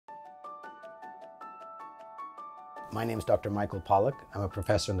My name is Dr. Michael Pollak. I'm a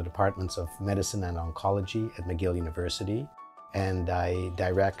professor in the departments of medicine and oncology at McGill University, and I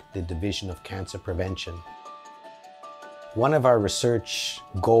direct the Division of Cancer Prevention. One of our research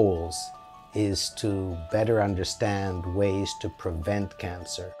goals is to better understand ways to prevent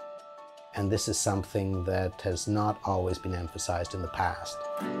cancer. And this is something that has not always been emphasized in the past.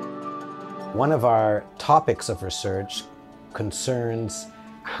 One of our topics of research concerns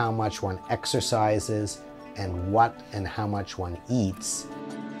how much one exercises and what and how much one eats.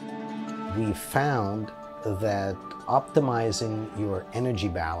 We found that optimizing your energy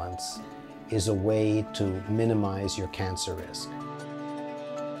balance is a way to minimize your cancer risk.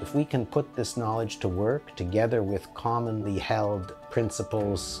 If we can put this knowledge to work together with commonly held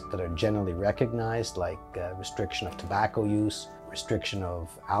principles that are generally recognized, like restriction of tobacco use, restriction of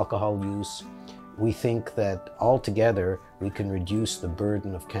alcohol use, we think that altogether we can reduce the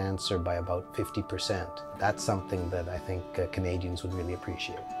burden of cancer by about 50%. That's something that I think Canadians would really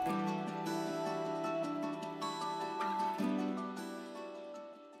appreciate.